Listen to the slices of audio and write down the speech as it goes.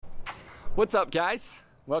What's up, guys?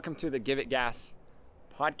 Welcome to the Give It Gas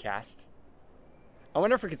podcast. I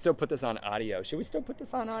wonder if we could still put this on audio. Should we still put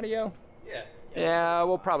this on audio? Yeah,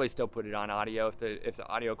 we'll probably still put it on audio if the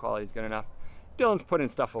audio quality is good enough. Dylan's putting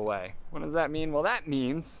stuff away. What does that mean? Well, that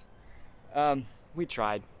means we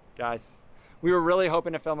tried, guys. We were really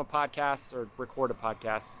hoping to film a podcast or record a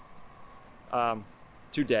podcast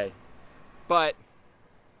today, but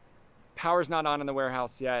power's not on in the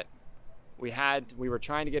warehouse yet. We were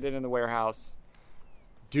trying to get it in the warehouse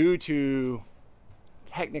due to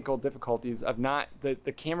technical difficulties of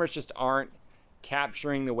the cameras just aren't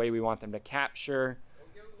capturing the way we want them to capture. We'll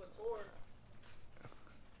give them a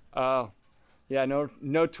tour. Oh, yeah,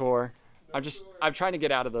 no tour. I'm trying to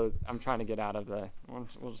get out of the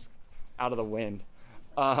wind.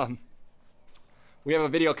 We have a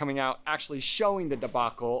video coming out actually showing the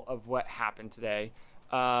debacle of what happened today,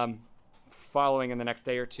 following in the next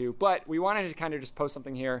day or two. But we wanted to kind of just post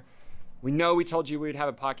something here. We know we told you we'd have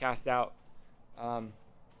a podcast out.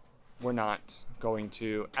 We're not going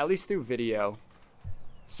to, at least through video.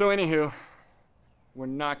 So anywho, we're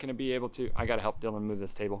not going to be able to. I got to help Dylan move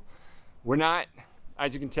this table. We're not,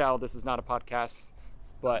 as you can tell, this is not a podcast,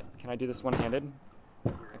 but can I do this one-handed?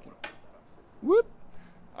 Whoop.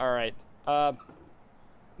 All right.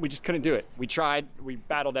 We just couldn't do it. We tried. We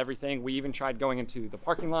battled everything. We even tried going into the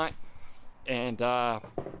parking lot, and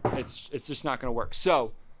it's just not going to work.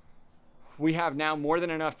 So we have now more than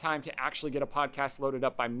enough time to actually get a podcast loaded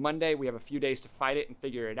up by Monday. We have a few days to fight it and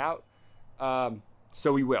figure it out.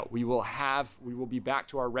 So we will. We will be back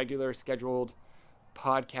to our regular scheduled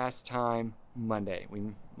podcast time Monday.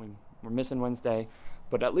 We're missing Wednesday,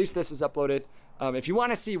 but at least this is uploaded. If you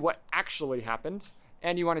want to see what actually happened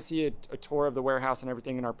and you want to see a tour of the warehouse and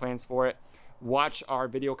everything and our plans for it, watch our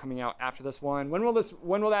video coming out after this one. When will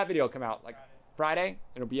that video come out? Like Friday?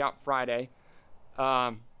 It'll be out Friday.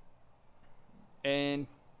 And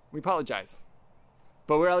we apologize,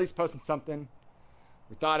 but we're at least posting something.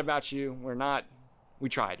 We thought about you. We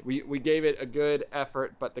tried. We gave it a good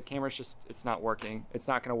effort, but the camera's it's not working. It's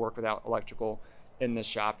not going to work without electrical in this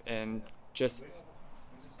shop. And We just don't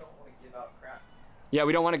want to give out crap. yeah,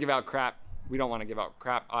 we don't want to give out crap. We don't want to give out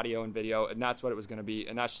crap audio and video. And that's what it was going to be.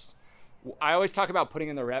 And I always talk about putting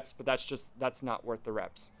in the reps, but that's not worth the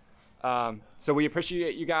reps. So we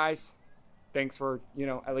appreciate you guys. Thanks for,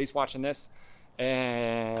 at least watching this.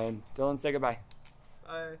 And Dylan, say goodbye.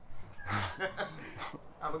 Bye.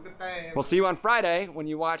 Have a good day. We'll see you on Friday when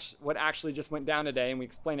you watch what actually just went down today and we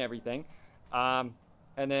explain everything. And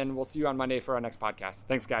then we'll see you on Monday for our next podcast.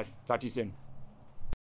 Thanks, guys. Talk to you soon.